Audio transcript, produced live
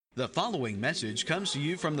The following message comes to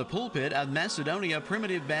you from the pulpit of Macedonia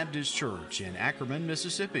Primitive Baptist Church in Ackerman,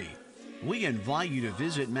 Mississippi. We invite you to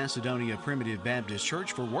visit Macedonia Primitive Baptist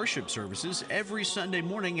Church for worship services every Sunday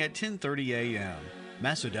morning at 10:30 a.m.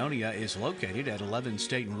 Macedonia is located at 11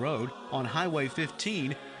 Staten Road on Highway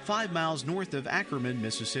 15, 5 miles north of Ackerman,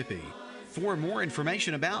 Mississippi. For more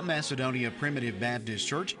information about Macedonia Primitive Baptist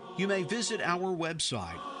Church, you may visit our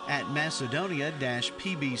website at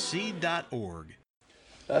macedonia-pbc.org.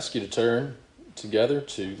 I ask you to turn together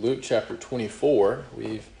to Luke chapter 24.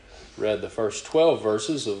 We've read the first 12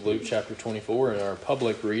 verses of Luke chapter 24 in our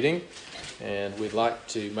public reading, and we'd like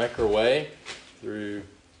to make our way through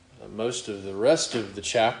most of the rest of the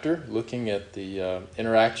chapter, looking at the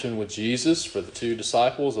interaction with Jesus for the two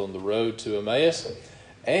disciples on the road to Emmaus,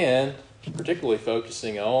 and particularly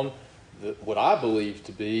focusing on what I believe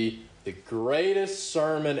to be the greatest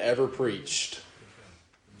sermon ever preached.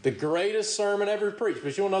 The greatest sermon ever preached.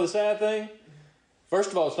 But you want to know the sad thing? First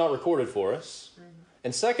of all, it's not recorded for us.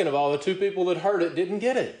 And second of all, the two people that heard it didn't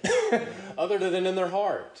get it, other than in their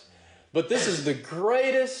heart. But this is the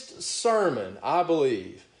greatest sermon, I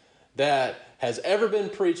believe, that has ever been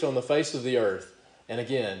preached on the face of the earth. And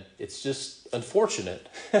again, it's just unfortunate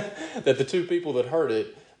that the two people that heard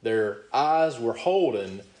it, their eyes were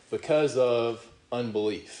holden because of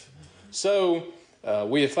unbelief. So,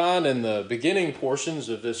 we find in the beginning portions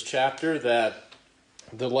of this chapter that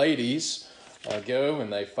the ladies go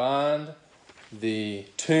and they find the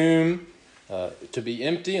tomb to be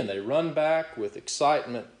empty, and they run back with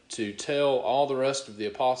excitement to tell all the rest of the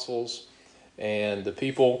apostles and the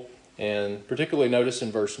people. And particularly notice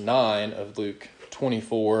in verse 9 of Luke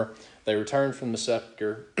 24, they returned from the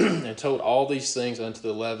sepulchre and told all these things unto the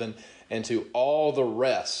 11 and to all the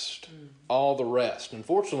rest. All the rest.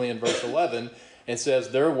 Unfortunately, in verse 11, it says,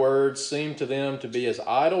 their words seemed to them to be as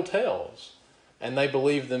idle tales, and they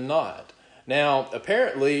believed them not. Now,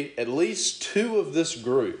 apparently, at least two of this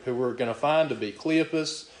group, who we're going to find to be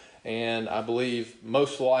Cleopas, and I believe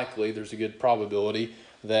most likely there's a good probability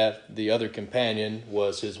that the other companion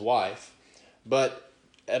was his wife. But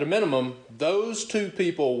at a minimum, those two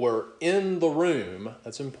people were in the room.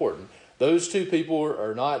 That's important. Those two people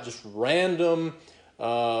are not just random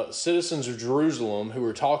citizens of Jerusalem who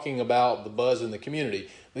were talking about the buzz in the community.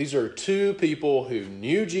 These are two people who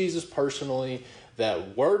knew Jesus personally,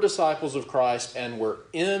 that were disciples of Christ, and were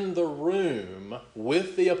in the room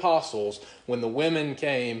with the apostles when the women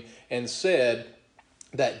came and said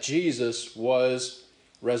that Jesus was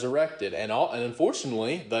resurrected. And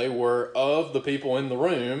unfortunately, they were of the people in the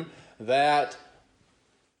room that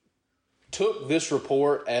took this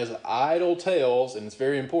report as idle tales, and it's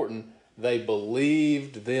very important, they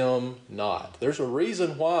believed them not. There's a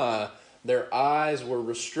reason why their eyes were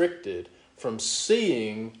restricted from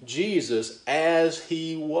seeing Jesus as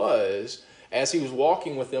he was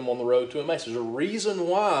walking with them on the road to Emmaus. There's a reason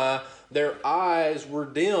why their eyes were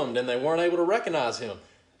dimmed and they weren't able to recognize him.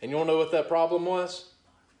 And you want to know what that problem was?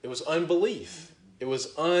 It was unbelief. It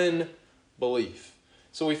was unbelief.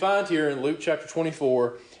 So we find here in Luke chapter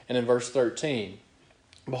 24 and in verse 13,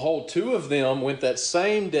 behold, two of them went that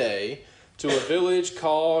same day to a village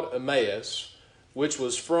called Emmaus, which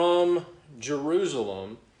was from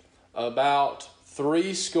Jerusalem about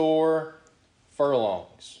 60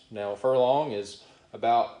 furlongs. Now, a furlong is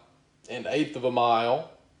about an eighth of a mile,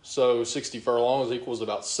 so 60 furlongs equals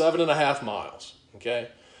about 7.5 miles. Okay?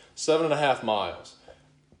 7.5 miles.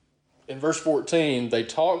 In verse 14, they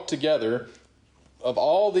talked together of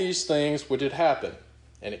all these things which had happened.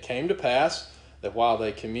 And it came to pass that while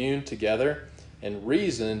they communed together and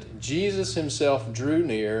reasoned, Jesus himself drew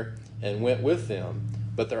near and went with them.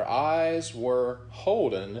 But their eyes were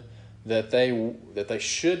holden that they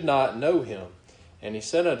should not know him. And he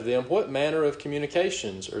said unto them, what manner of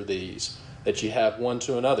communications are these that ye have one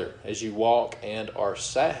to another, as ye walk and are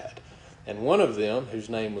sad? And one of them, whose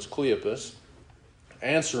name was Cleopas,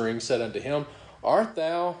 answering said unto him, art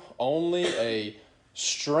thou only a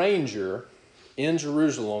stranger in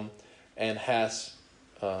Jerusalem, and hast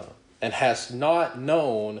not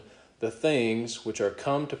known the things which are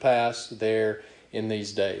come to pass there in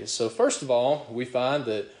these days? So first of all, we find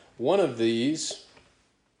that one of these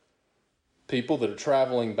people that are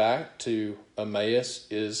traveling back to Emmaus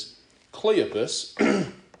is Cleopas.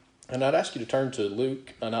 And I'd ask you to turn to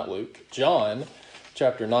John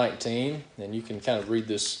chapter 19, and you can kind of read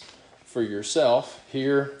this for yourself.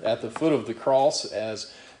 Here at the foot of the cross,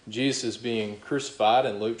 as Jesus is being crucified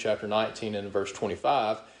in Luke chapter 19 and verse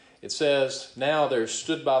 25, it says, now there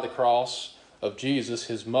stood by the cross of Jesus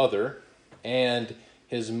his mother, and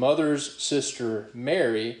his mother's sister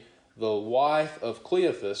Mary, the wife of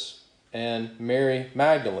Cleophas, and Mary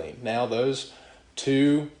Magdalene. Now, those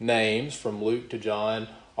two names from Luke to John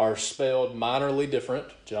are spelled minorly different.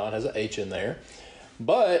 John has an H in there.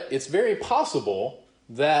 But it's very possible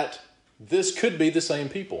that this could be the same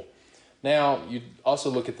people. Now, you also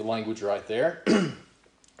look at the language right there.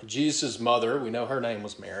 Jesus' mother, we know her name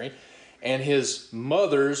was Mary, and his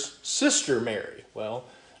mother's sister Mary. Well,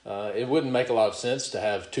 it wouldn't make a lot of sense to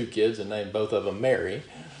have two kids and name both of them Mary.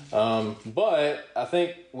 But I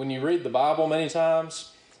think when you read the Bible many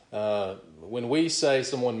times, when we say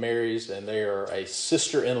someone marries and they are a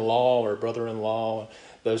sister-in-law or brother-in-law,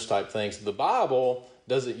 those type things, the Bible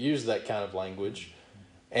doesn't use that kind of language.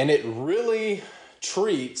 And it really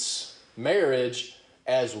treats marriage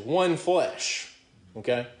as one flesh,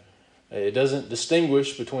 okay? It doesn't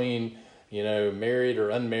distinguish between, married or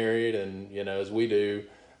unmarried and, as we do,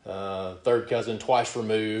 third cousin twice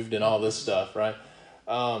removed and all this stuff, right?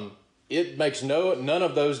 It makes none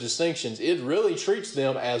of those distinctions. It really treats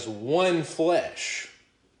them as one flesh,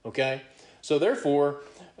 okay? So therefore,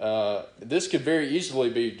 this could very easily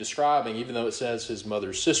be describing, even though it says his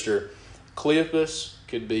mother's sister, Cleopas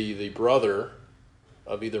could be the brother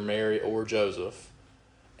of either Mary or Joseph,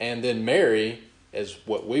 and then Mary is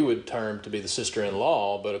what we would term to be the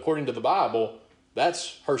sister-in-law, but according to the Bible,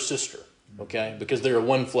 that's her sister, okay? Because they're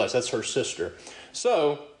one flesh, that's her sister.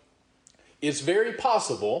 So, it's very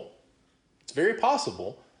possible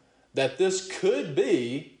that this could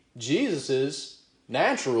be Jesus'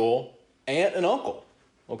 natural aunt and uncle,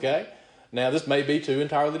 okay? Now, this may be two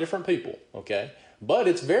entirely different people, okay? But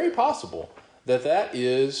it's very possible that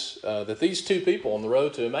these two people on the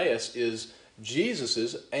road to Emmaus is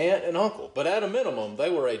Jesus' aunt and uncle. But at a minimum,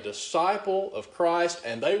 they were a disciple of Christ,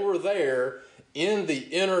 and they were there in the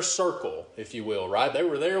inner circle, if you will, right? They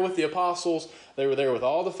were there with the apostles. They were there with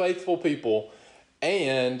all the faithful people.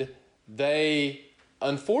 And they,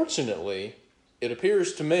 unfortunately, it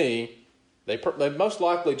appears to me, they most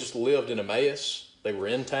likely just lived in Emmaus. They were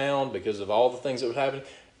in town because of all the things that were happening,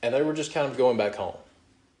 and they were just kind of going back home.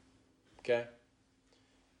 Okay?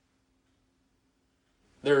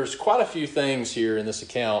 There's quite a few things here in this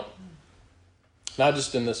account, not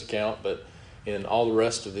just in this account, but in all the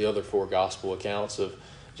rest of the other four gospel accounts of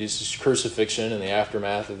Jesus' crucifixion and the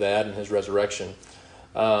aftermath of that and his resurrection.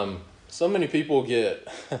 So many people get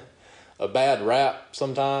a bad rap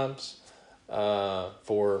sometimes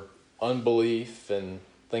for unbelief and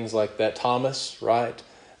things like that. Thomas, right?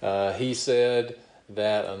 He said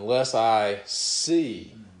that unless I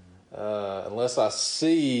see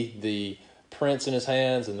the prints in his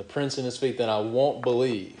hands and the prints in his feet, then I won't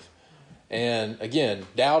believe. And again,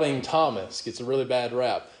 doubting Thomas gets a really bad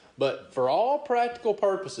rap. But for all practical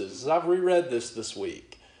purposes, as I've reread this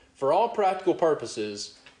week, for all practical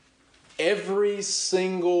purposes, every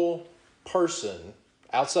single person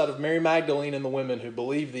outside of Mary Magdalene and the women who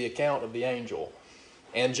believed the account of the angel,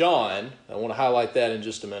 and John, I want to highlight that in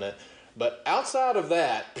just a minute, but outside of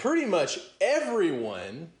that, pretty much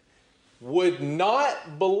everyone would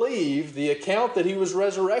not believe the account that he was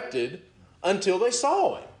resurrected until they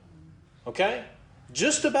saw him. Okay?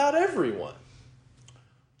 Just about everyone.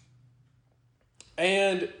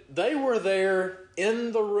 And they were there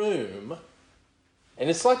in the room, and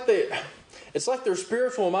it's like their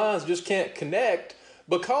spiritual minds just can't connect,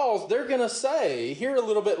 because they're going to say here a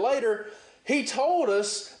little bit later, he told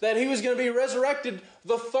us that he was going to be resurrected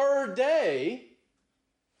the third day.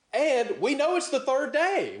 And we know it's the third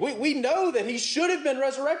day. We know that he should have been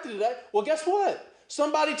resurrected today. Well, guess what?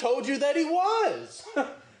 Somebody told you that he was.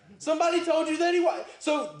 Somebody told you that he was.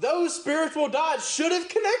 So those spiritual dots should have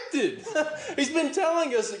connected. He's been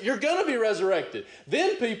telling us that you're going to be resurrected.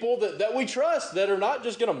 Then people that we trust, that are not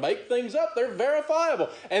just going to make things up, they're verifiable.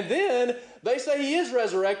 And then they say he is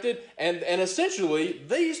resurrected. And essentially,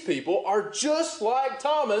 these people are just like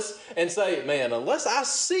Thomas and say, man, unless I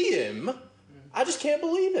see him, I just can't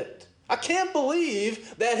believe it. I can't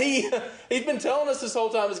believe that he's been telling us this whole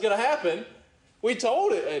time it's going to happen. We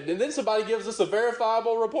told it, and then somebody gives us a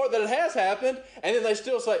verifiable report that it has happened, and then they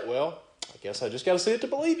still say, well, I guess I just got to see it to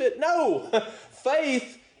believe it. No,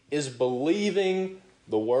 faith is believing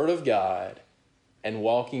the Word of God and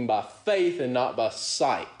walking by faith and not by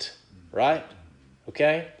sight, right?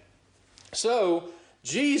 Okay? So,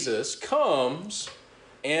 Jesus comes,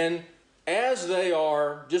 and as they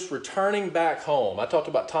are just returning back home, I talked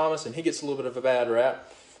about Thomas, and he gets a little bit of a bad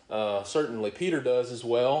rap. Certainly Peter does as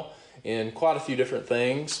well, in quite a few different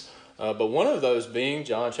things. But one of those being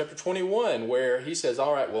John chapter 21, where he says,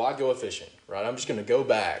 all right, well, I go a-fishing, right? I'm just going to go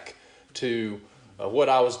back to what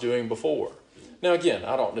I was doing before. Now, again,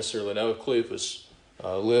 I don't necessarily know if Cleopas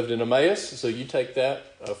lived in Emmaus. So you take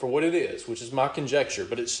that for what it is, which is my conjecture.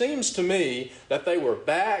 But it seems to me that they were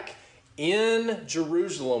back in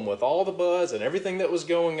Jerusalem with all the buzz and everything that was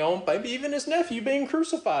going on, maybe even his nephew being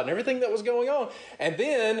crucified and everything that was going on. And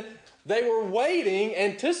then they were waiting,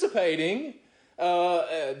 anticipating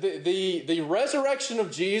the resurrection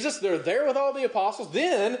of Jesus. They're there with all the apostles.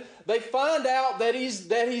 Then they find out that he's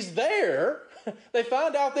there. They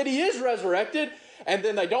find out that he is resurrected. And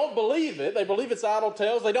then they don't believe it. They believe it's idle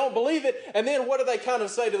tales. They don't believe it. And then what do they kind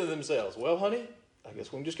of say to themselves? Well, honey, I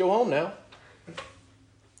guess we can just go home now.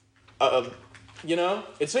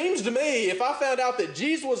 It seems to me if I found out that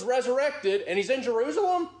Jesus was resurrected and he's in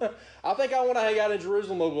Jerusalem, I think I want to hang out in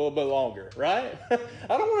Jerusalem a little bit longer, right?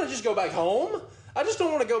 I don't want to just go back home. I just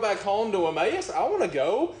don't want to go back home to Emmaus. I want to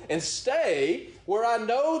go and stay where I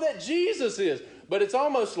know that Jesus is. But it's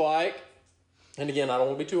almost like, and again, I don't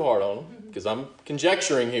want to be too hard on him because I'm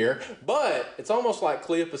conjecturing here, but it's almost like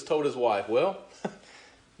Cleopas told his wife, well,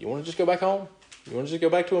 you want to just go back home? You want to just go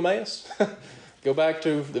back to Emmaus? Go back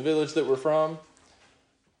to the village that we're from?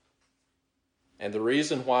 And the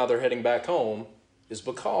reason why they're heading back home is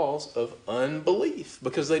because of unbelief,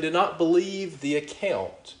 because they did not believe the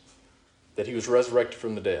account that he was resurrected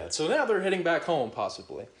from the dead. So now they're heading back home,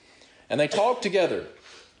 possibly. And they talk together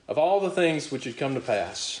of all the things which had come to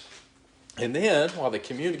pass. And then, while they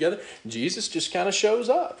commune together, Jesus just kind of shows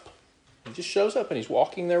up. He just shows up and he's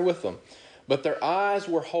walking there with them. But their eyes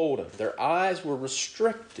were holden. Their eyes were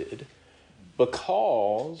restricted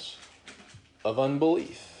because of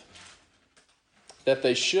unbelief. That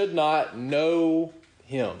they should not know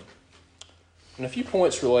him. And a few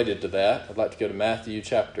points related to that. I'd like to go to Matthew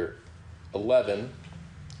chapter 11.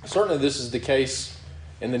 Certainly this is the case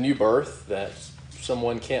in the new birth, that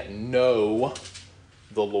someone can't know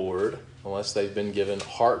the Lord unless they've been given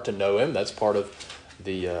heart to know him. That's part of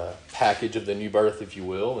the package of the new birth, if you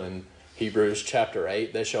will. In Hebrews chapter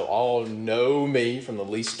 8, they shall all know me from the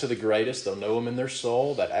least to the greatest. They'll know him in their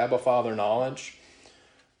soul, that Abba Father knowledge.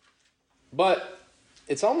 But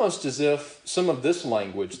it's almost as if some of this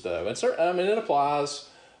language, though, it applies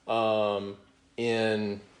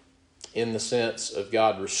in the sense of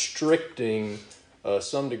God restricting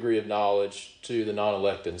some degree of knowledge to the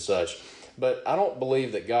non-elect and such. But I don't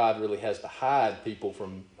believe that God really has to hide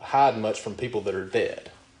much from people that are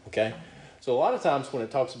dead. Okay? So a lot of times when it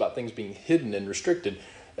talks about things being hidden and restricted,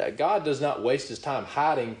 God does not waste his time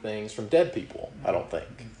hiding things from dead people, I don't think.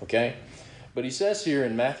 Okay? But he says here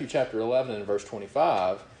in Matthew chapter 11 and verse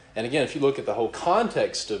 25, and again, if you look at the whole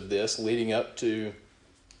context of this leading up to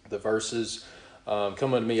the verses,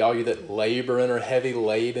 come unto me, all you that labor and are heavy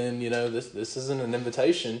laden, this isn't an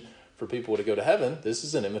invitation for people to go to heaven. This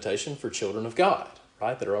is an invitation for children of God,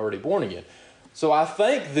 right, that are already born again. So I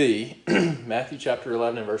thank thee, Matthew chapter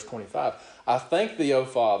 11 and verse 25, I thank thee, O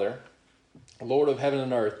Father, Lord of heaven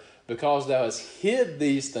and earth, because thou hast hid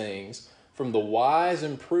these things from the wise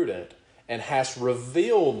and prudent, and hast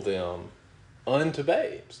revealed them unto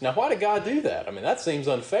babes. Now, why did God do that? I mean, that seems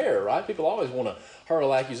unfair, right? People always want to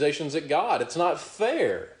hurl accusations at God. It's not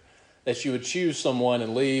fair that you would choose someone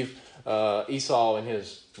and leave Esau in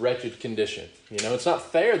his wretched condition. It's not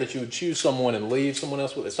fair that you would choose someone and leave someone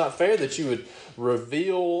else with it. It's not fair that you would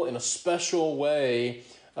reveal in a special way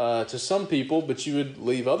to some people, but you would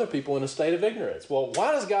leave other people in a state of ignorance. Well,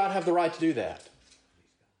 why does God have the right to do that?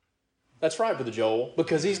 That's right, Brother Joel,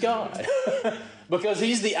 because he's God. Because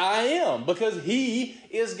he's the I am. Because he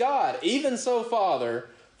is God. Even so, Father,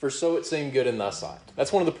 for so it seemed good in thy sight.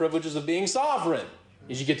 That's one of the privileges of being sovereign,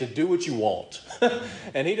 is you get to do what you want.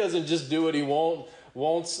 And he doesn't just do what he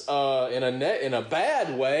wants in a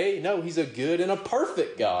bad way. No, he's a good and a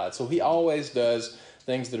perfect God. So he always does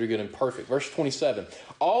things that are good and perfect. Verse 27,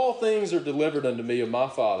 all things are delivered unto me of my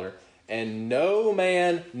Father, and no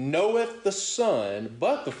man knoweth the Son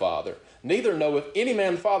but the Father. Neither knoweth any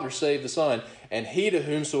man the Father save the Son, and he to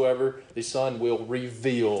whomsoever the Son will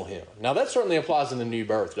reveal him. Now that certainly applies in the new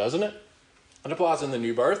birth, doesn't it? It applies in the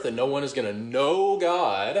new birth that no one is going to know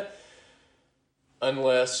God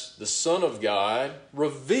unless the Son of God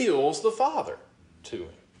reveals the Father to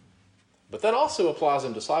him. But that also applies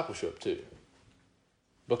in discipleship too.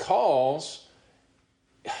 Because,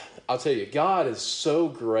 I'll tell you, God is so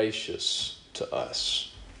gracious to us.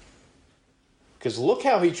 Because look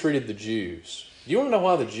how he treated the Jews. Do you want to know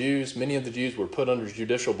why many of the Jews were put under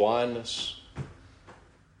judicial blindness?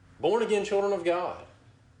 Born again children of God,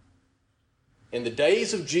 in the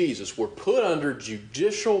days of Jesus, were put under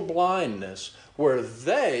judicial blindness where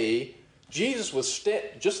Jesus was,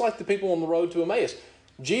 just like the people on the road to Emmaus,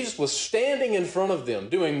 Jesus was standing in front of them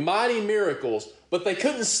doing mighty miracles, but they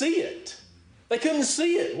couldn't see it. They couldn't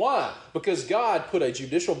see it. Why? Because God put a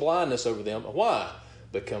judicial blindness over them. Why?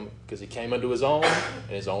 Because he came unto his own,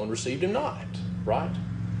 and his own received him not. Right?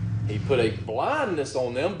 He put a blindness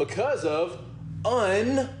on them because of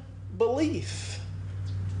unbelief.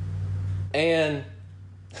 And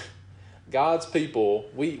God's people,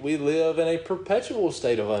 we live in a perpetual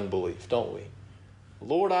state of unbelief, don't we?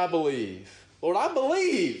 Lord, I believe. Lord, I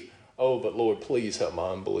believe. Oh, but Lord, please help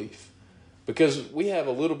my unbelief. Because we have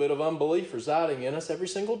a little bit of unbelief residing in us every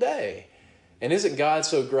single day. And isn't God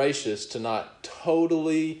so gracious to not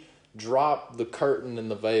totally drop the curtain and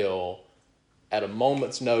the veil at a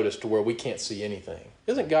moment's notice to where we can't see anything?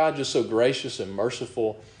 Isn't God just so gracious and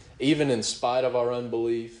merciful, even in spite of our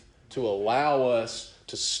unbelief, to allow us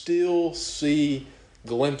to still see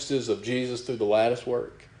glimpses of Jesus through the lattice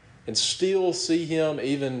work and still see him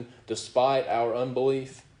even despite our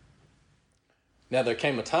unbelief? Now, there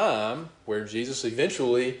came a time where Jesus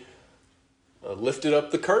eventually lifted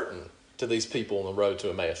up the curtain to these people on the road to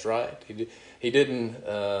Emmaus, right? He didn't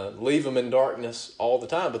leave them in darkness all the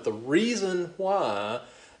time, but the reason why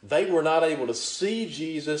they were not able to see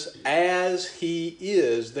Jesus as he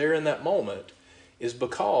is there in that moment is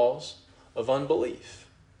because of unbelief.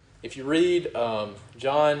 If you read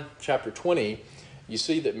John chapter 20, you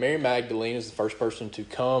see that Mary Magdalene is the first person to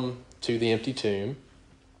come to the empty tomb.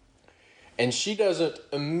 And she doesn't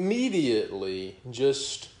immediately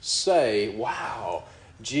just say, wow,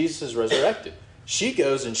 Jesus is resurrected. She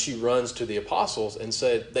goes and she runs to the apostles and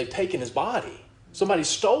said, they've taken his body. Somebody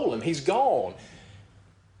stole him. He's gone.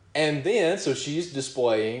 And then, so she's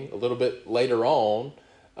displaying a little bit later on,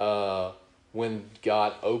 when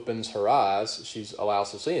God opens her eyes, she allows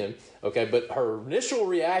to see him. Okay, but her initial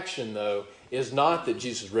reaction, though, is not that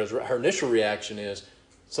Jesus is resurrected. Her initial reaction is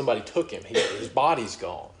somebody took him. His body's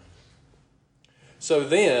gone. So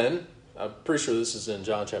then, I'm pretty sure this is in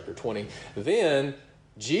John chapter 20, then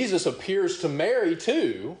Jesus appears to Mary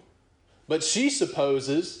too, but she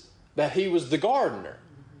supposes that he was the gardener.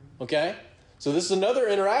 Okay? So this is another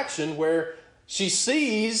interaction where she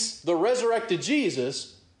sees the resurrected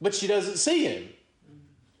Jesus, but she doesn't see him.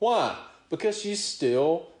 Why? Because she's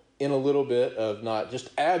still in a little bit of not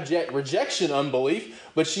just abject rejection unbelief,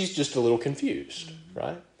 but she's just a little confused,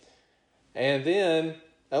 right? And then,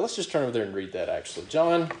 let's just turn over there and read that actually.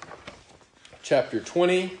 John chapter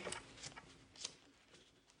 20.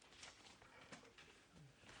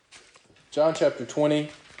 John chapter 20.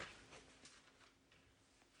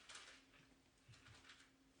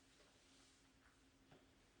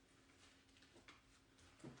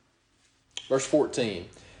 Verse 14.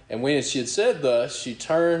 And when she had said thus, she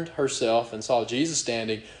turned herself and saw Jesus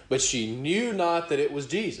standing, but she knew not that it was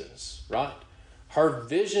Jesus, right? Her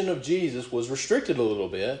vision of Jesus was restricted a little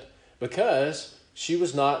bit because she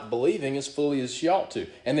was not believing as fully as she ought to.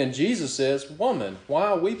 And then Jesus says, woman,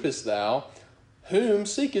 why weepest thou? Whom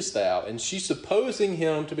seekest thou? And she's supposing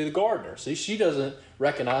him to be the gardener. See, she doesn't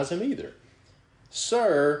recognize him either.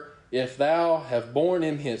 Sir, if thou have borne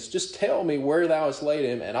him hence, just tell me where thou hast laid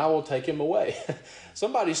him, and I will take him away.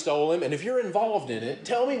 Somebody stole him, and if you're involved in it,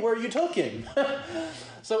 tell me where you took him,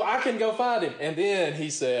 so I can go find him. And then he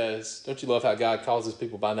says, don't you love how God calls his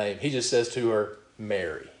people by name? He just says to her,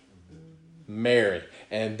 Mary. Mary.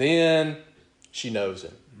 And then she knows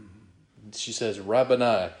him. She says,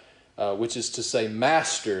 Rabboni, which is to say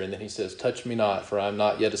master. And then he says, touch me not, for I am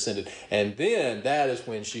not yet ascended. And then that is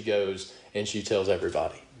when she goes and she tells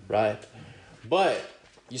everybody. Right? But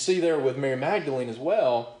you see there with Mary Magdalene as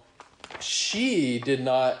well, she did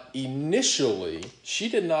not initially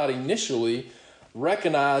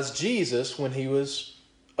recognize Jesus when he was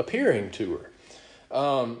appearing to her.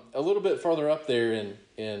 A little bit further up there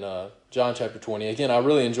in John chapter 20, again, I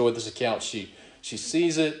really enjoyed this account. She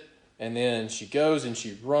sees it, and then she goes and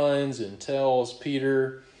she runs and tells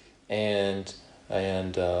Peter and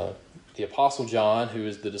the Apostle John, who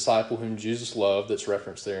is the disciple whom Jesus loved, that's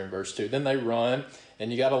referenced there in verse 2. Then they run,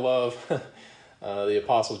 and you got to love the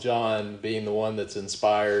Apostle John being the one that's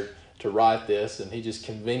inspired to write this, and he just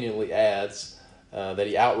conveniently adds that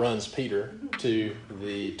he outruns Peter to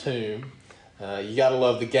the tomb. You got to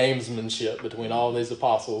love the gamesmanship between all these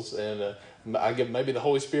apostles, and I give maybe the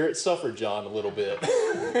Holy Spirit suffered John a little bit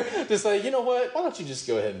to say, you know what, why don't you just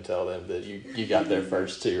go ahead and tell them that you got there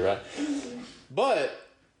first too, right? But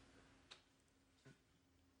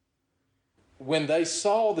when they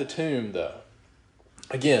saw the tomb, though,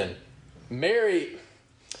 again, Mary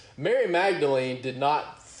Magdalene did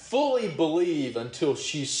not fully believe until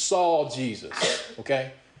she saw Jesus,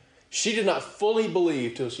 okay? She did not fully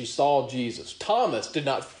believe till she saw Jesus. Thomas did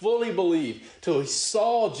not fully believe till he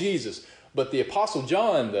saw Jesus. But the Apostle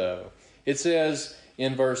John, though, it says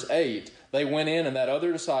in verse 8 they went in, and that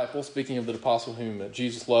other disciple, speaking of the apostle whom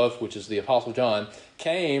Jesus loved, which is the apostle John,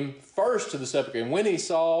 came first to the sepulchre. And when he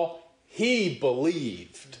saw, he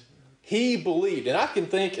believed. He believed. And I can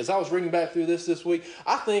think, as I was reading back through this week,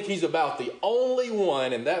 I think he's about the only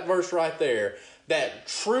one in that verse right there that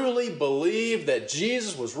truly believed that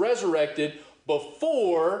Jesus was resurrected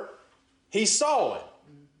before he saw it.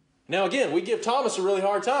 Now again, we give Thomas a really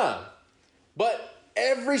hard time, but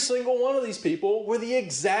every single one of these people were the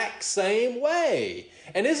exact same way.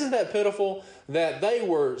 And isn't that pitiful that they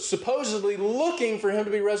were supposedly looking for him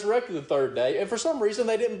to be resurrected the third day, and for some reason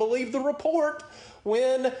they didn't believe the report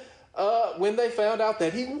when they found out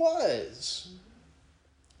that he was.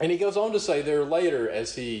 And he goes on to say there later,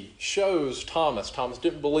 as he shows Thomas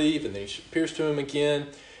didn't believe, and then he appears to him again,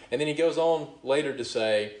 and then he goes on later to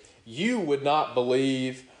say, you would not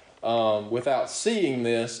believe without seeing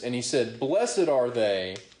this. And he said, blessed are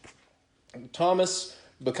they, Thomas,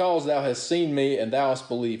 because thou hast seen me and thou hast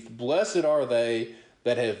believed. Blessed are they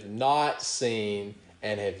that have not seen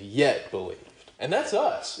and have yet believed. And that's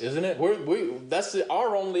us, isn't it? That's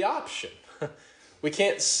our only option. We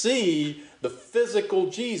can't see the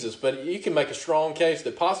physical Jesus, but you can make a strong case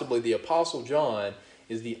that possibly the Apostle John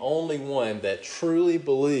is the only one that truly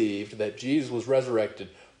believed that Jesus was resurrected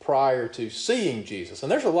prior to seeing Jesus.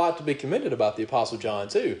 And there's a lot to be commended about the Apostle John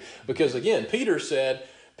too, because again, Peter said,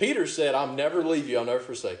 I'll never leave you, I'll never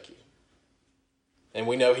forsake you. And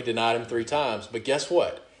we know he denied him 3 times, but guess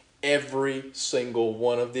what? Every single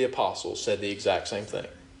one of the apostles said the exact same thing.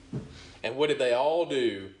 And what did they all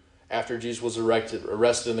do after Jesus was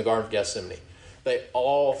arrested in the Garden of Gethsemane? They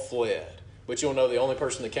all fled. But you'll know the only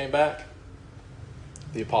person that came back?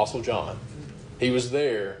 The Apostle John. He was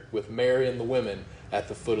there with Mary and the women at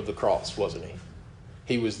the foot of the cross, wasn't he?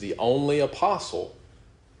 He was the only apostle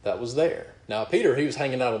that was there. Now, Peter, he was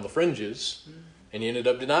hanging out on the fringes, and he ended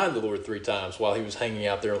up denying the Lord 3 times while he was hanging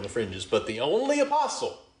out there on the fringes. But the only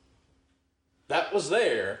apostle that was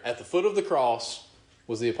there at the foot of the cross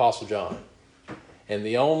was the Apostle John. And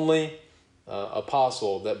the only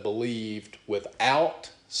apostle that believed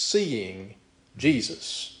without seeing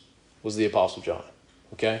Jesus was the Apostle John.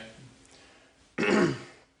 Okay?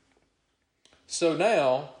 So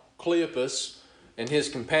now, Cleopas and his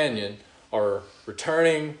companion are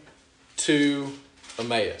returning to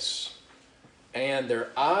Emmaus. And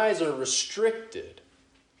their eyes are restricted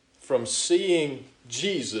from seeing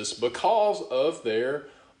Jesus because of their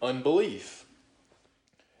unbelief.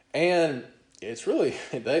 And it's really,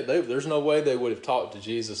 there's no way they would have talked to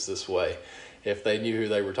Jesus this way if they knew who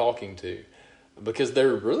they were talking to. Because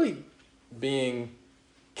they're really being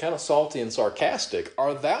kind of salty and sarcastic.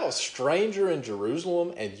 Are thou a stranger in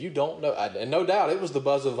Jerusalem and you don't know? And no doubt it was the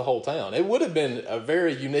buzz of the whole town. It would have been a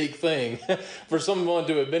very unique thing for someone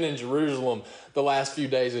to have been in Jerusalem the last few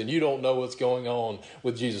days and you don't know what's going on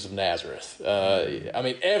with Jesus of Nazareth.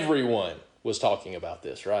 Everyone was talking about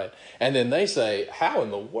this, right? And then they say, how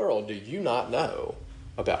in the world do you not know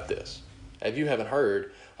about this? If you haven't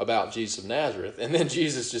heard about Jesus of Nazareth. And then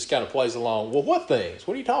Jesus just kind of plays along. Well, what things?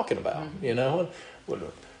 What are you talking about? You know,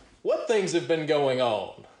 what things have been going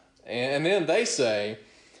on? And then they say,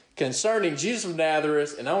 concerning Jesus of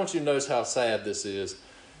Nazareth, and I want you to notice how sad this is.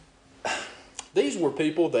 These were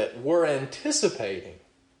people that were anticipating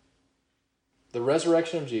the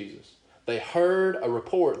resurrection of Jesus. They heard a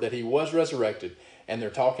report that he was resurrected, and they're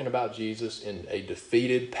talking about Jesus in a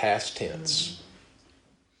defeated past tense.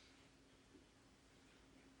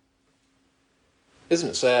 Isn't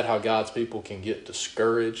it sad how God's people can get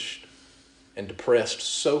discouraged and depressed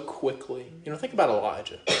so quickly? You know, think about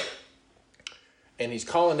Elijah. And he's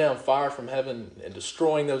calling down fire from heaven and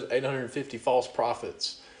destroying those 850 false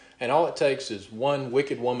prophets. And all it takes is one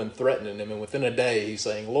wicked woman threatening him. And within a day, he's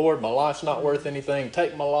saying, Lord, my life's not worth anything.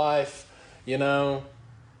 Take my life. You know,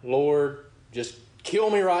 Lord, just kill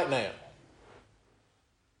me right now.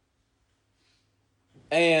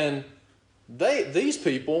 And these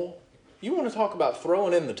people, you want to talk about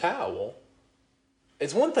throwing in the towel.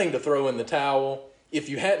 It's one thing to throw in the towel if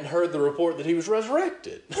you hadn't heard the report that he was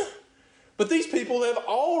resurrected. But these people have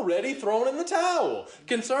already thrown in the towel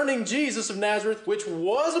concerning Jesus of Nazareth, which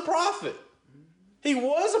was a prophet. He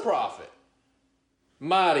was a prophet.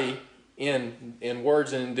 Mighty in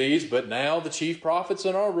words and in deeds, but now the chief prophets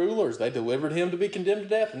and our rulers, they delivered him to be condemned to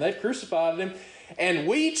death, and they've crucified him. And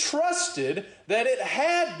we trusted that it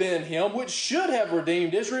had been him which should have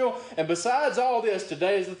redeemed Israel. And besides all this,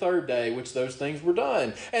 today is the 3rd day which those things were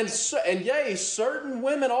done. And yea, certain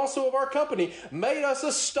women also of our company made us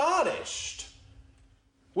astonished,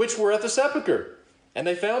 which were at the sepulchre. And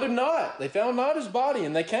they found him not. They found not his body.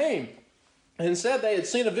 And they came and said they had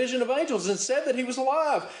seen a vision of angels and said that he was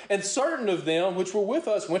alive. And certain of them which were with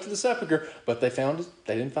us went to the sepulchre, but they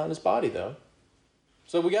didn't find his body though.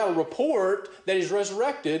 So we got a report that he's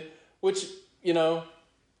resurrected, which,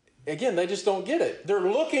 again, they just don't get it. They're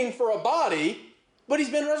looking for a body, but he's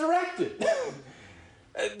been resurrected.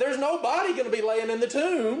 There's no body going to be laying in the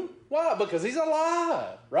tomb. Why? Because he's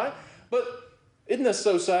alive, right? But isn't this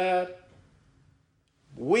so sad?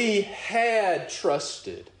 We had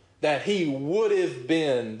trusted that he would have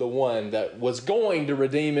been the one that was going to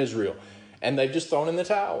redeem Israel. And they've just thrown in the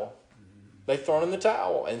towel. They've thrown in the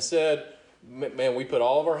towel and said, man, we put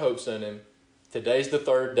all of our hopes in him. Today's the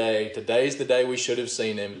third day. Today's the day we should have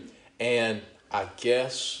seen him. And I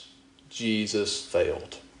guess Jesus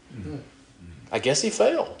failed. Mm-hmm. I guess he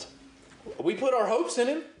failed. We put our hopes in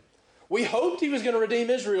him. We hoped he was going to redeem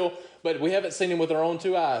Israel, but we haven't seen him with our own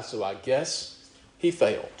two eyes. So I guess he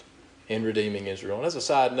failed in redeeming Israel. And as a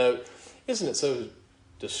side note, isn't it so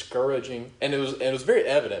discouraging? And it was very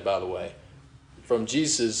evident, by the way, from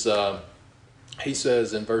Jesus. He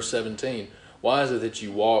says in verse 17, why is it that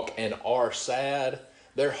you walk and are sad?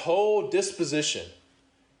 Their whole disposition,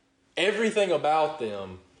 everything about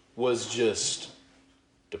them was just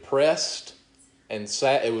depressed and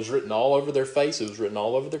sad. It was written all over their face. It was written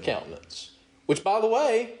all over their countenance. Which, by the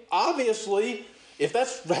way, obviously, if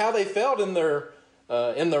that's how they felt in their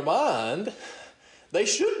mind, they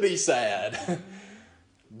should be sad.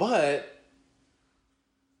 But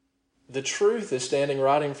the truth is standing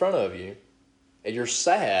right in front of you, and you're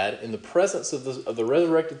sad in the presence of the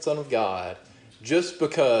resurrected Son of God just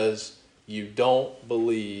because you don't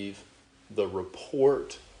believe the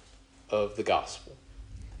report of the gospel.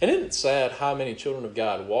 And isn't it sad how many children of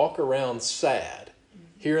God walk around sad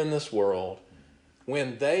here in this world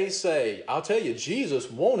when they say, I'll tell you, Jesus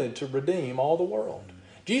wanted to redeem all the world.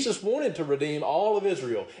 Jesus wanted to redeem all of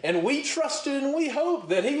Israel. And we trusted and we hoped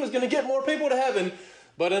that he was going to get more people to heaven.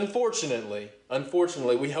 But unfortunately,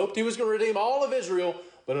 we hoped he was going to redeem all of Israel.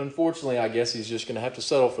 But unfortunately, I guess he's just going to have to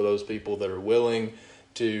settle for those people that are willing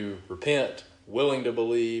to repent, willing to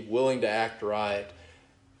believe, willing to act right.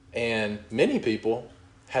 And many people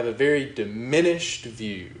have a very diminished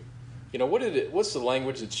view. What's the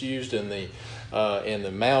language that's used in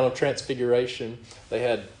the Mount of Transfiguration? They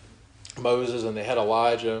had Moses and they had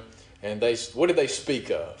Elijah, and what did they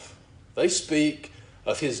speak of? They speak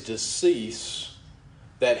of his decease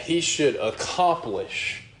that he should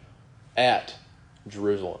accomplish at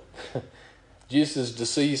Jerusalem. Jesus'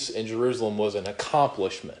 decease in Jerusalem was an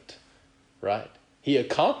accomplishment, right? He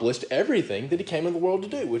accomplished everything that he came in the world to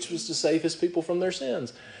do, which was to save his people from their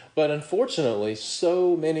sins. But unfortunately,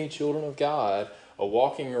 so many children of God are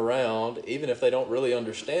walking around, even if they don't really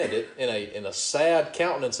understand it, in a sad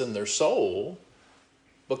countenance in their soul,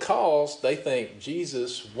 because they think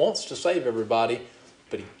Jesus wants to save everybody,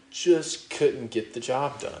 but he just couldn't get the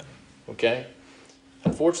job done. Okay?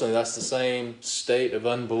 Unfortunately, that's the same state of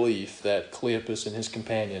unbelief that Cleopas and his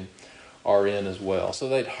companion are in as well. So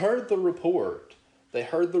they'd heard the report. They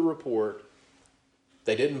heard the report.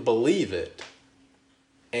 They didn't believe it.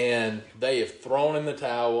 And they have thrown in the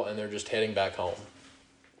towel and they're just heading back home.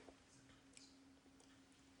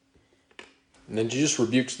 And then Jesus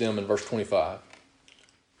rebukes them in verse 25.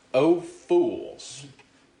 O fools,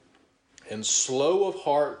 and slow of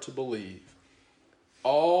heart to believe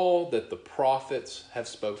all that the prophets have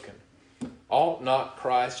spoken. Ought not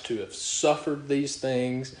Christ to have suffered these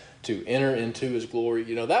things to enter into his glory?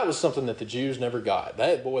 That was something that the Jews never got.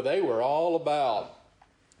 They were all about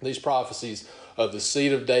these prophecies of the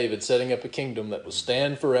seed of David setting up a kingdom that will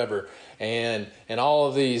stand forever, and all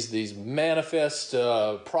of these manifest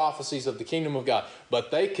prophecies of the kingdom of God. But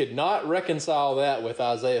they could not reconcile that with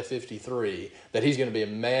Isaiah 53, that he's going to be a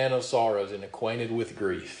man of sorrows and acquainted with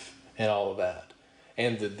grief and all of that.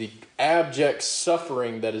 And the abject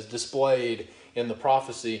suffering that is displayed in the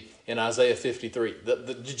prophecy in Isaiah 53.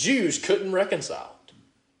 The Jews couldn't reconcile it.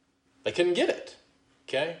 They couldn't get it.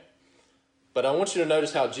 Okay? But I want you to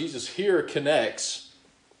notice how Jesus here connects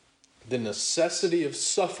the necessity of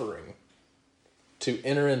suffering to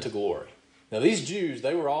enter into glory. Now these Jews,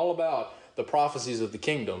 they were all about the prophecies of the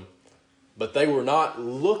kingdom, but they were not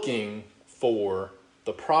looking for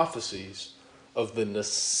the prophecies of the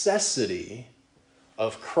necessity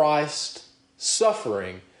of Christ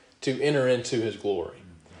suffering to enter into his glory.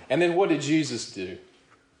 And then what did Jesus do?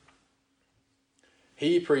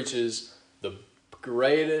 He preaches the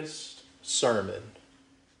greatest sermon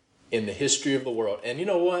in the history of the world. And you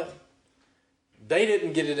know what? They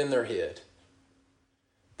didn't get it in their head.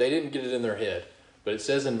 They didn't get it in their head. But it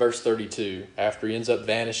says in verse 32, after he ends up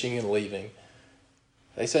vanishing and leaving,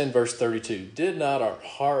 They say in verse 32, did not our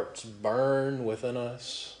hearts burn within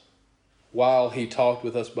us while he talked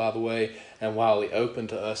with us by the way and while he opened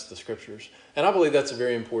to us the scriptures? And I believe that's a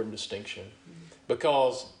very important distinction,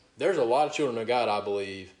 because there's a lot of children of God, I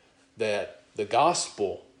believe, that the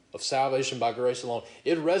gospel of salvation by grace alone,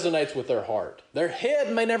 it resonates with their heart. Their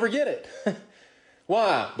head may never get it.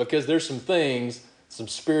 Why? Because there's some things, some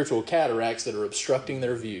spiritual cataracts that are obstructing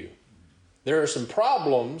their view. There are some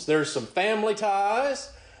problems. There's some family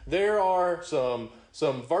ties. There are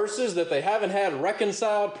some verses that they haven't had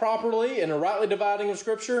reconciled properly in a rightly dividing of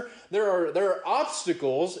Scripture. There are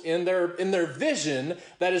obstacles in their vision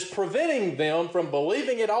that is preventing them from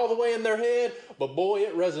believing it all the way in their head. But boy,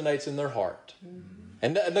 it resonates in their heart.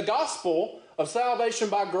 And the gospel of salvation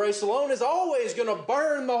by grace alone is always going to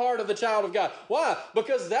burn the heart of the child of God. Why?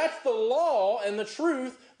 Because that's the law and the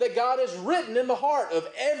truth that God has written in the heart of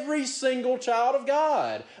every single child of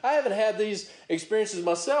God. I haven't had these experiences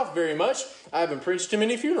myself very much. I haven't preached too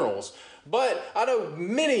many funerals. But I know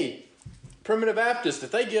many primitive Baptists, if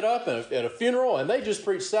they get up at a funeral and they just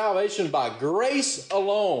preach salvation by grace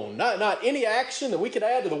alone, not any action that we could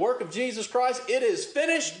add to the work of Jesus Christ. It is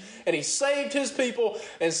finished, and He saved His people,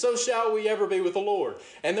 and so shall we ever be with the Lord.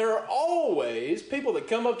 And there are always people that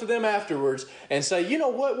come up to them afterwards and say, you know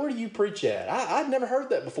what, where do you preach at? I'd never heard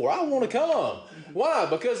that before. I want to come. Why?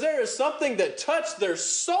 Because there is something that touched their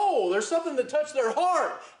soul. There's something that touched their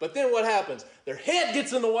heart. But then what happens? Their head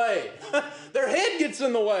gets in the way. Their head gets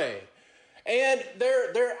in the way. And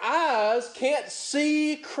their eyes can't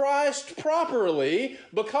see Christ properly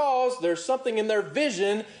because there's something in their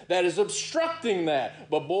vision that is obstructing that.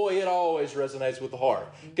 But boy, it always resonates with the heart.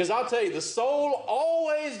 Because I'll tell you, the soul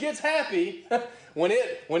always gets happy when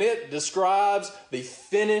it describes the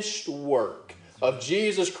finished work of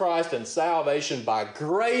Jesus Christ and salvation by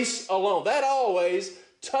grace alone. That always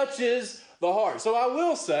touches the heart. So I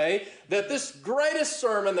will say that this greatest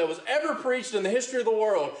sermon that was ever preached in the history of the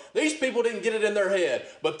world, these people didn't get it in their head,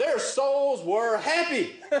 but their souls were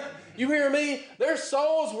happy. You hear me? Their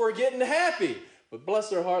souls were getting happy. But bless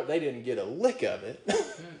their heart, they didn't get a lick of it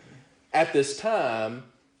at this time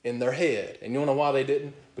in their head. And you want to know why they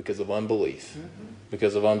didn't? Because of unbelief.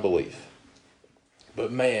 Because of unbelief.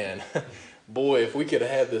 But man, boy, if we could have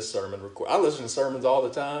had this sermon recorded. I listen to sermons all the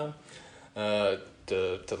time.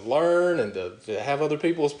 To learn and to have other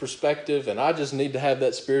people's perspective, and I just need to have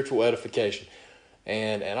that spiritual edification.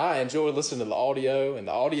 And I enjoy listening to the audio, and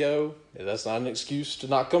the audio, that's not an excuse to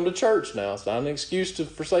not come to church now. It's not an excuse to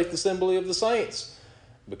forsake the assembly of the saints,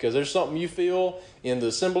 because there's something you feel in the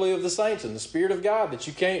assembly of the saints and the Spirit of God that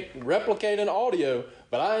you can't replicate in audio,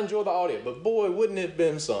 but I enjoy the audio. But boy, wouldn't it have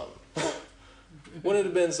been something? Wouldn't it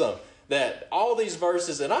have been something? That all these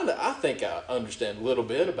verses, and I think I understand a little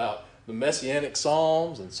bit about the Messianic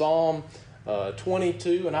Psalms and Psalm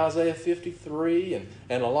 22 and Isaiah 53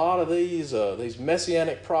 and a lot of these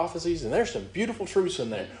Messianic prophecies, and there's some beautiful truths in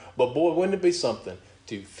there. But boy, wouldn't it be something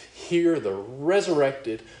to hear the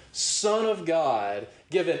resurrected Son of God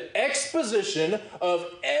give an exposition of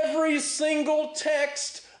every single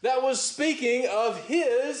text that was speaking of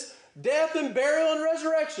His death and burial and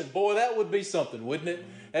resurrection. Boy, that would be something, wouldn't it?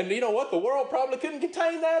 And you know what? The world probably couldn't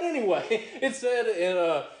contain that anyway. It said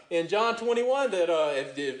in John 21 that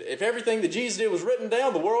if everything that Jesus did was written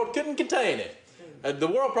down, the world couldn't contain it. The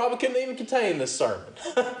world probably couldn't even contain this sermon.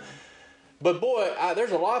 But boy,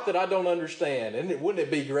 there's a lot that I don't understand. And wouldn't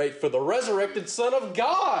it be great for the resurrected Son of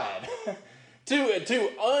God to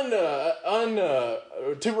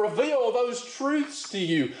reveal those truths to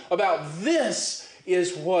you about this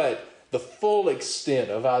is what the full extent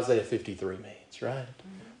of Isaiah 53 means, right?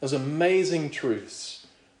 Those amazing truths.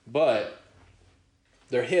 But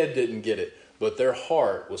their head didn't get it, but their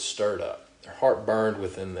heart was stirred up. Their heart burned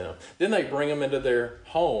within them. Then they bring him into their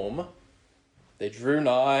home. They drew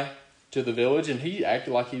nigh to the village, and he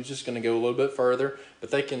acted like he was just going to go a little bit further,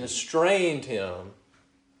 but they constrained him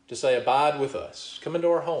to say, abide with us. Come into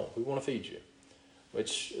our home. We want to feed you.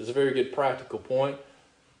 Which is a very good practical point.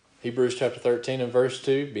 Hebrews chapter 13 and verse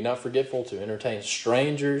 2, be not forgetful to entertain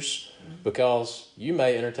strangers, because you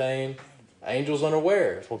may entertain angels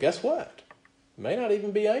unawares. Well, guess what? It may not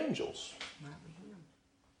even be angels.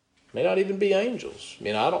 May not even be angels. I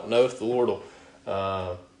mean, I don't know if the Lord will,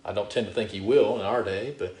 I don't tend to think He will in our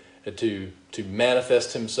day, but to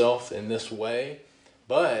manifest Himself in this way.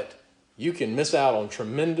 But you can miss out on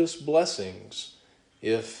tremendous blessings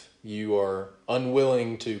if you are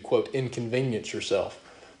unwilling to, quote, inconvenience yourself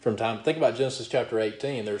from time. Think about Genesis chapter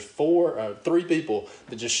 18. There's three people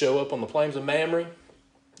that just show up on the plains of Mamre.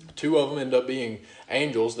 Two of them end up being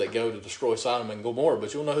angels that go to destroy Sodom and Gomorrah.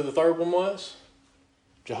 But you'll know who the third one was?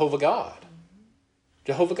 Jehovah God.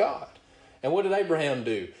 Jehovah God. And what did Abraham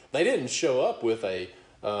do? They didn't show up with a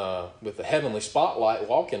heavenly spotlight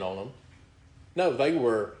walking on them. No, they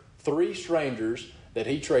were three strangers that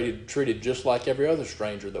he treated just like every other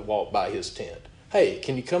stranger that walked by his tent. Hey,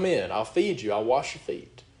 can you come in? I'll feed you. I'll wash your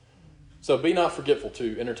feet. So be not forgetful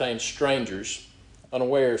to entertain strangers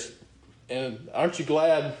unawares. And aren't you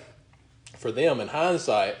glad for them in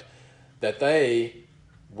hindsight that they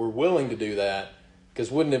were willing to do that?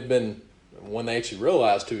 Because wouldn't it have been, when they actually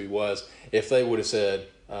realized who he was, if they would have said,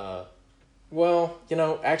 well,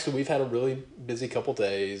 actually we've had a really busy couple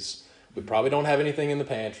days. We probably don't have anything in the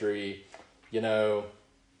pantry.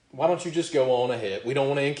 Why don't you just go on ahead? We don't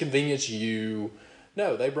want to inconvenience you.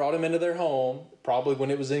 No, they brought him into their home, probably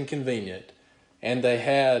when it was inconvenient. And they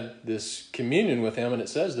had this communion with him, and it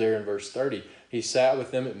says there in verse 30, he sat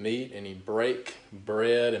with them at meat, and he brake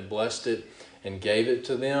bread and blessed it and gave it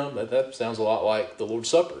to them. That sounds a lot like the Lord's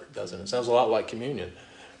Supper, doesn't it? It sounds a lot like communion.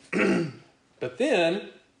 But then,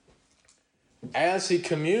 as he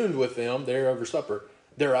communed with them there over supper,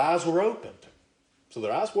 their eyes were opened. So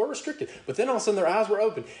their eyes were restricted. But then all of a sudden their eyes were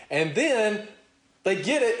open. And then they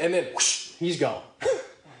get it, and then whoosh, he's gone.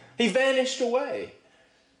 He vanished away.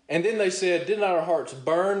 And then they said, did not our hearts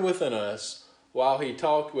burn within us while he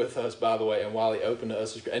talked with us, by the way, and while he opened to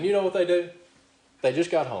us his... And you know what they do? They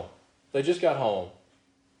just got home.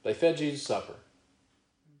 They fed Jesus supper.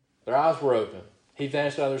 Their eyes were open. He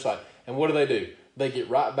vanished out of their sight. And what do? They get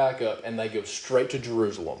right back up and they go straight to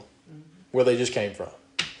Jerusalem, where they just came from.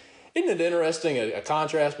 Isn't it interesting, a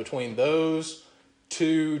contrast between those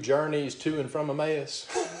two journeys to and from Emmaus?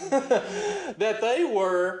 That they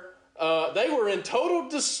were in total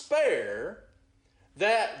despair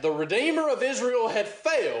that the Redeemer of Israel had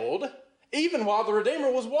failed, even while the Redeemer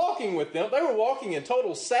was walking with them. They were walking in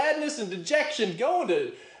total sadness and dejection going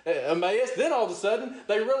to Emmaus. Then all of a sudden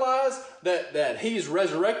they realized that he's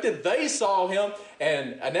resurrected. They saw him,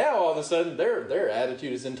 and now all of a sudden their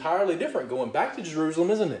attitude is entirely different, going back to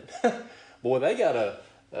Jerusalem, isn't it? Boy, they got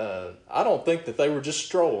I don't think that they were just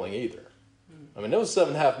strolling either. I mean, it was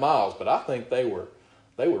 7.5 miles, but I think they were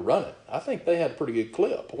running. I think they had a pretty good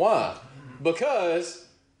clip. Why? Because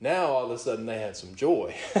now all of a sudden they had some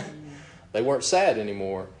joy. They weren't sad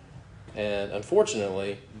anymore. And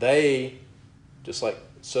unfortunately, they, just like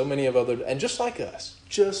so many of other, and just like us,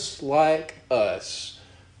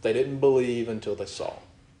 they didn't believe until they saw.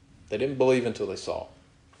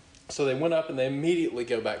 So they went up and they immediately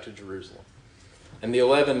go back to Jerusalem. And the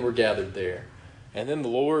 11 were gathered there. And then the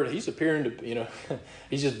Lord, he's appearing to,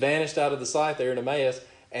 he's just vanished out of the sight there in Emmaus,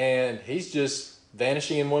 and he's just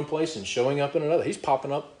vanishing in one place and showing up in another. He's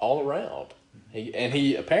popping up all around.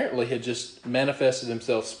 He apparently had just manifested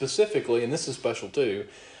himself specifically, and this is special too,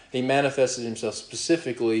 he manifested himself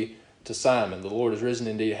specifically to Simon. The Lord is risen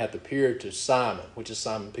indeed, hath appeared to Simon, which is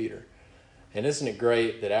Simon Peter. And isn't it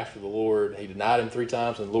great that after the Lord, he denied him 3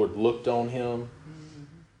 times, and the Lord looked on him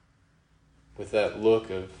with that look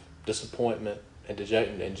of disappointment and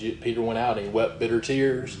dejection, and Peter went out and he wept bitter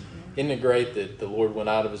tears. Isn't it great that the Lord went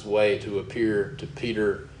out of his way to appear to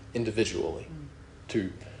Peter individually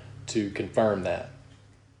to confirm that?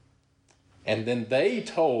 And then they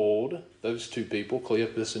told, those 2 people,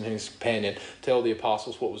 Cleopas and his companion, tell the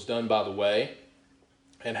apostles what was done by the way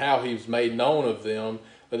and how he was made known of them.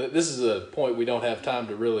 But this is a point we don't have time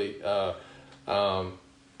to really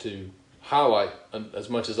to highlight as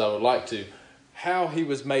much as I would like to. How he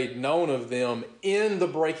was made known of them in the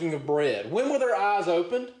breaking of bread. When were their eyes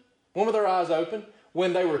opened?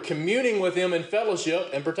 When they were communing with him in fellowship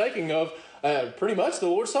and partaking of pretty much the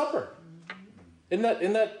Lord's Supper.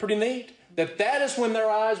 Isn't that pretty neat? That is when their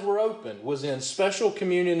eyes were opened, was in special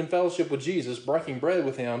communion and fellowship with Jesus, breaking bread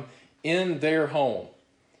with him in their home.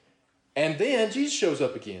 And then Jesus shows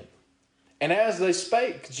up again. And as they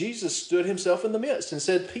spake, Jesus stood himself in the midst and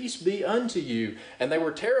said, peace be unto you. And they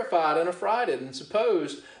were terrified and affrighted and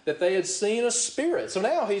supposed that they had seen a spirit. So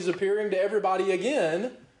now he's appearing to everybody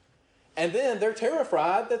again. And then they're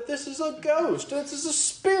terrified that this is a ghost. This is a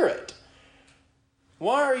spirit.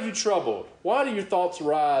 Why are you troubled? Why do your thoughts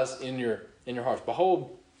arise in your hearts?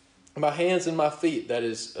 Behold, my hands and my feet, that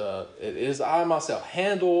is, it is I myself.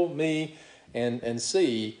 Handle me and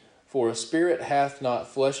see. For a spirit hath not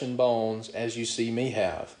flesh and bones, as you see me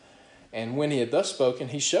have. And when he had thus spoken,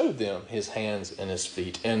 he showed them his hands and his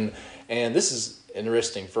feet. And this is an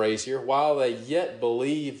interesting phrase here. While they yet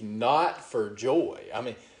believe not for joy. I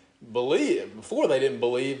mean, before they didn't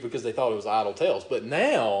believe because they thought it was idle tales. But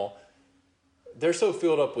now, they're so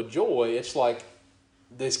filled up with joy, it's like,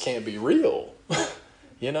 this can't be real.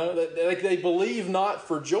 They believe not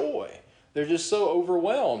for joy. They're just so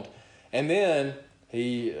overwhelmed. And then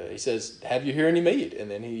he says, have you here any meat? And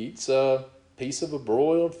then he eats a piece of a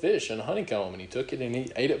broiled fish and a honeycomb, and he took it and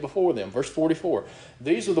he ate it before them. Verse 44,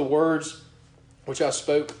 these are the words which I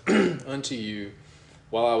spoke unto you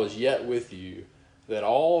while I was yet with you, that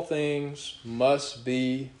all things must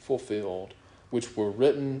be fulfilled, which were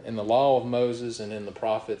written in the law of Moses and in the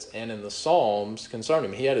prophets and in the Psalms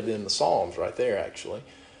concerning him. He added in the Psalms right there, actually.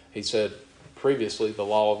 He said previously the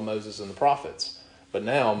law of Moses and the prophets, but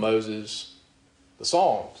now Moses, the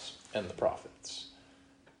Psalms, and the prophets.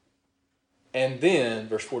 And then,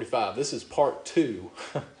 verse 45, this is part 2.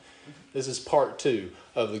 This is part 2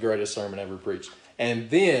 of the greatest sermon ever preached. And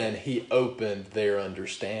then he opened their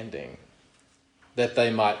understanding, that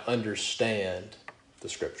they might understand the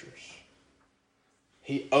Scriptures.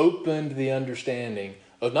 He opened the understanding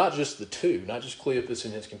of not just the two, not just Cleopas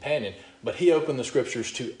and his companion, but he opened the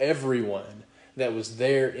Scriptures to everyone that was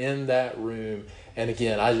there in that room. And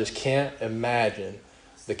again, I just can't imagine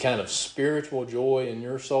the kind of spiritual joy in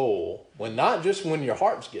your soul when not just when your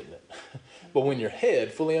heart's getting it, but when your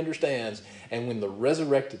head fully understands, and when the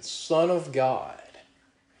resurrected Son of God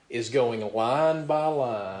is going line by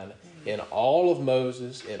line in all of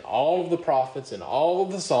Moses, in all of the prophets, in all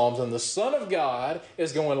of the Psalms, and the Son of God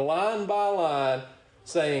is going line by line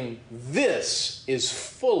saying, this is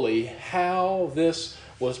fully how this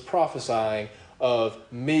was prophesying of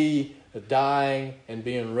me dying and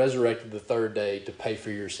being resurrected the third day to pay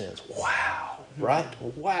for your sins. Wow, right?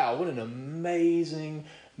 Wow, what an amazing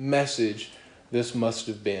message this must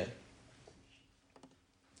have been.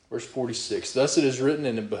 Verse 46, thus it is written,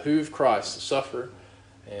 and it behooved Christ to suffer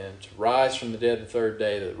and to rise from the dead the third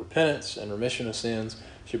day, that repentance and remission of sins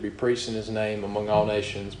should be preached in his name among all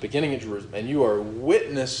nations, beginning at Jerusalem. And you are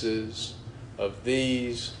witnesses of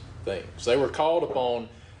these things. They were called upon.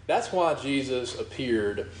 That's why Jesus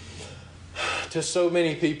appeared to so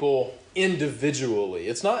many people individually.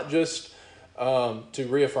 It's not just to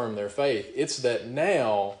reaffirm their faith. It's that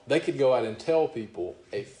now they could go out and tell people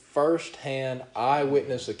a first-hand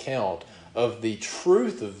eyewitness account of the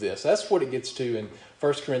truth of this. That's what it gets to in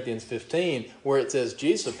 1 Corinthians 15, where it says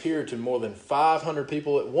Jesus appeared to more than 500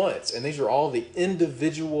 people at once. And these are all the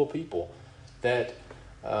individual people that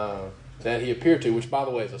he appeared to, which, by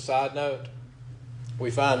the way, is a side note.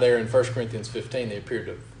 We find there in 1 Corinthians 15, they appeared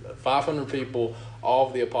to 500 people, all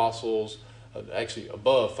of the apostles, actually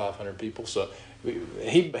above 500 people. So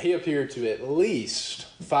he appeared to at least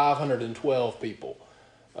 512 people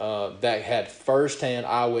that had first-hand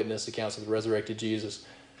eyewitness accounts of the resurrected Jesus.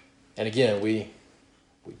 And again, we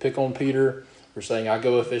pick on Peter. We're saying, I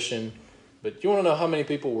go a-fishing. But you want to know how many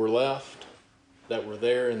people were left that were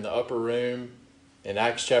there in the upper room in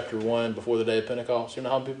Acts chapter 1 before the day of Pentecost? You know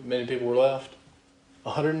how many people were left?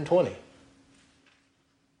 120.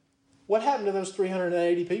 What happened to those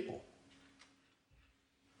 380 people?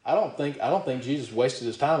 I don't think Jesus wasted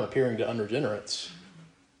his time appearing to unregenerates.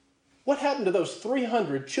 What happened to those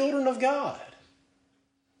 300 children of God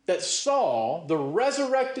that saw the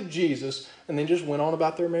resurrected Jesus and then just went on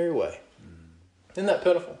about their merry way? Isn't that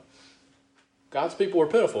pitiful? God's people are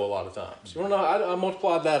pitiful a lot of times. You want to know? I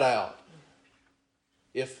multiplied that out.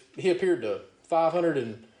 If he appeared to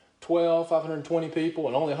 512, 520 people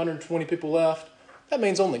and only 120 people left, that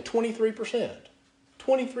means only 23%.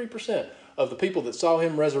 23% of the people that saw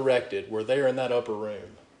him resurrected were there in that upper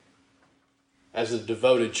room as a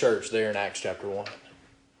devoted church there in Acts chapter 1.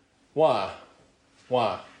 Why?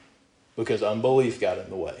 Because unbelief got in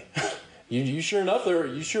the way. You sure enough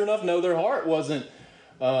know their heart wasn't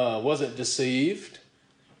deceived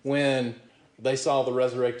when they saw the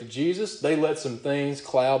resurrected Jesus. They let some things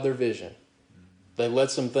cloud their vision. They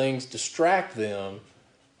let some things distract them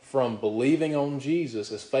from believing on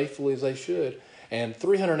Jesus as faithfully as they should. And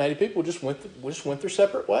 380 people just went their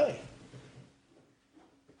separate way.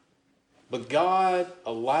 But God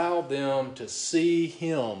allowed them to see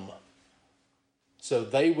him so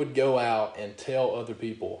they would go out and tell other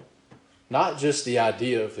people, not just the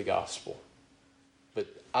idea of the gospel, but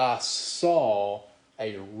I saw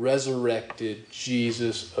a resurrected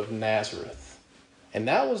Jesus of Nazareth. And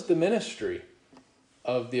that was the ministry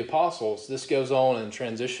of the apostles. This goes on and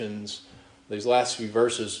transitions. These last few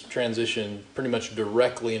verses transition pretty much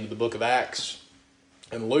directly into the book of Acts.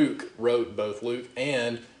 And Luke wrote both Luke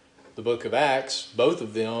and the book of Acts. Both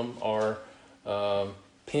of them are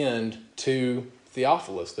penned to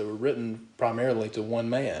Theophilus. They were written primarily to one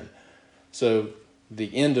man. So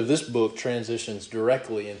the end of this book transitions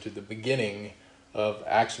directly into the beginning of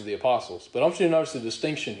Acts of the Apostles. But I want you to notice the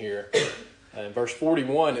distinction here. In verse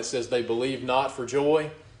 41, it says, they believed not for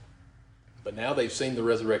joy, but now they've seen the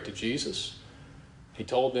resurrected Jesus. He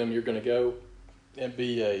told them, you're going to go and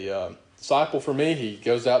be a disciple for me. He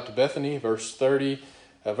goes out to Bethany, verse 50,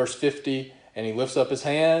 and he lifts up his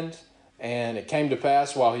hand. And it came to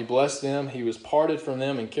pass, while he blessed them, he was parted from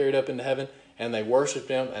them and carried up into heaven, and they worshiped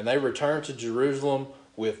him, and they returned to Jerusalem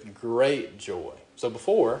with great joy. So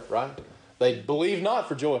before, right, they believed not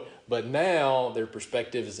for joy, but now their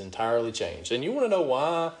perspective is entirely changed. And you want to know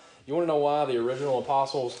why? You want to know why the original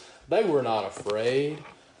apostles, they were not afraid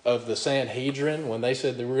of the Sanhedrin when they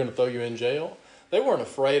said they were going to throw you in jail? They weren't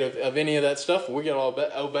afraid of any of that stuff. We're going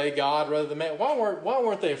to obey God rather than man. Why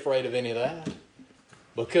weren't they afraid of any of that?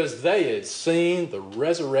 Because they had seen the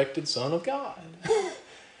resurrected Son of God.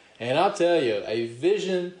 And I'll tell you, a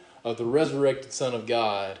vision of the resurrected Son of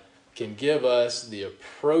God can give us the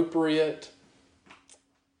appropriate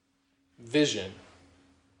vision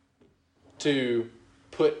to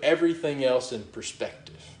put everything else in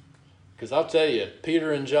perspective. Because I'll tell you,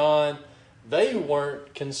 Peter and John, they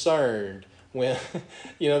weren't concerned when,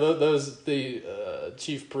 the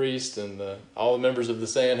chief priest and all the members of the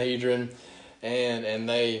Sanhedrin, and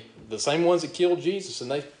they, the same ones that killed Jesus,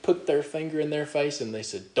 and they put their finger in their face and they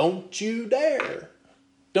said, don't you dare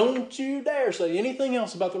say anything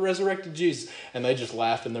else about the resurrected Jesus. And they just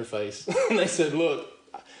laughed in their face. And they said, look,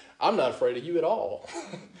 I'm not afraid of you at all.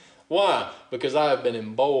 Why? Because I have been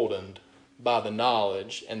emboldened by the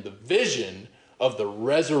knowledge and the vision of the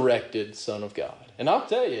resurrected Son of God. And I'll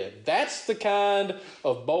tell you, that's the kind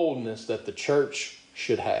of boldness that the church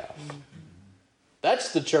should have.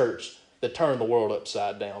 That's the church that turned the world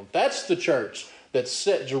upside down. That's the church that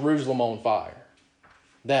set Jerusalem on fire.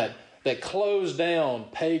 That closed down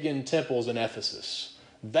pagan temples in Ephesus.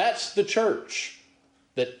 That's the church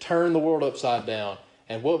that turned the world upside down.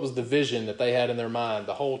 And what was the vision that they had in their mind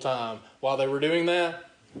the whole time while they were doing that?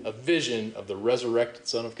 A vision of the resurrected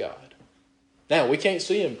Son of God. Now, we can't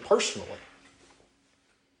see him personally.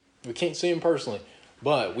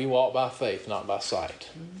 But we walk by faith, not by sight.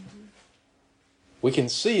 We can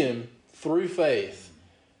see him through faith.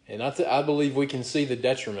 And I believe we can see the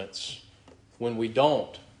detriments when we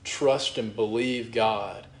don't trust and believe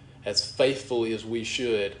God as faithfully as we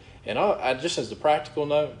should. And I just as a practical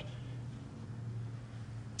note,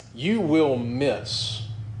 you will miss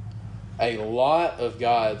a lot of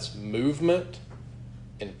God's movement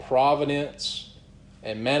and providence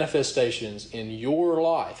and manifestations in your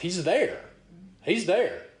life. He's there.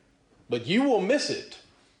 But you will miss it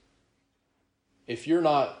if you're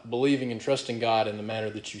not believing and trusting God in the manner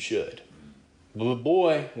that you should. But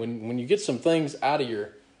boy, when you get some things out of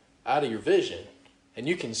your vision, and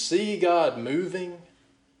you can see God moving,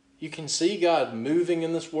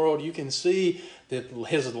 in this world, you can see that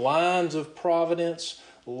his lines of providence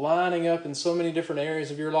lining up in so many different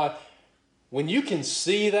areas of your life. When you can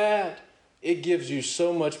see that, it gives you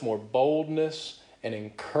so much more boldness and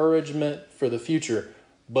encouragement for the future.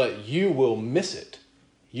 But you will miss it.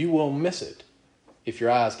 If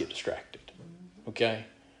your eyes get distracted. Okay?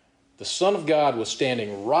 The Son of God was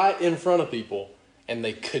standing right in front of people, and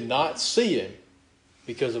they could not see him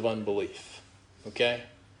because of unbelief. Okay?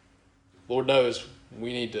 Lord knows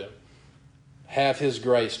we need to have his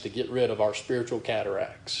grace to get rid of our spiritual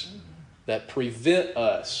cataracts that prevent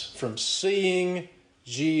us from seeing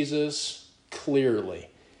Jesus clearly.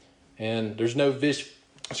 And there's no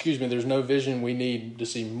vision we need to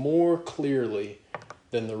see more clearly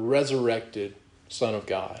than the resurrected Son of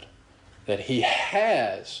God. That he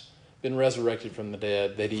has been resurrected from the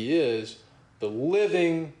dead, that he is the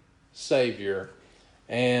living Savior,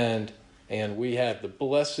 and we have the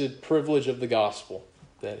blessed privilege of the gospel,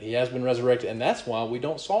 that he has been resurrected, and that's why we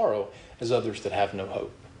don't sorrow as others that have no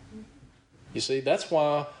hope. You see, that's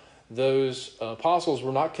why those apostles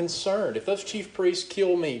were not concerned. If those chief priests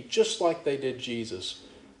kill me just like they did Jesus,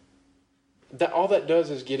 all that does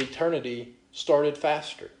is get eternity started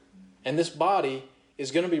faster. And this body is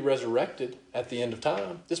going to be resurrected at the end of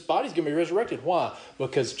time. This body's going to be resurrected. Why?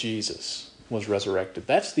 Because Jesus was resurrected.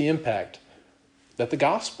 That's the impact that the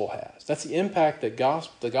gospel has. That's the impact that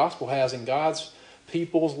the gospel has in God's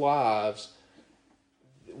people's lives.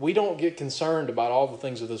 We don't get concerned about all the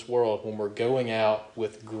things of this world when we're going out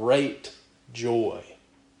with great joy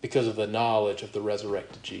because of the knowledge of the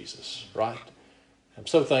resurrected Jesus, right? I'm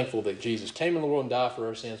so thankful that Jesus came in the world and died for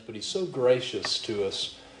our sins, but he's so gracious to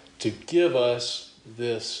us to give us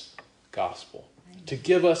this gospel, to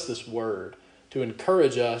give us this word, to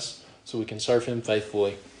encourage us so we can serve him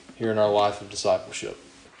faithfully here in our life of discipleship.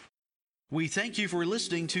 We thank you for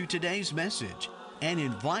listening to today's message and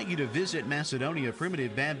invite you to visit Macedonia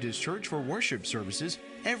Primitive Baptist Church for worship services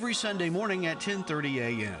every Sunday morning at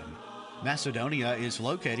 10:30 a.m. Macedonia is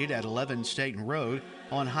located at 11 Staten Road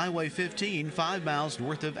on Highway 15, 5 miles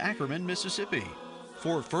north of Ackerman, Mississippi.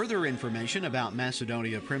 For further information about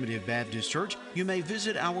Macedonia Primitive Baptist Church, you may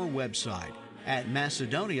visit our website at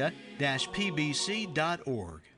macedonia-pbc.org.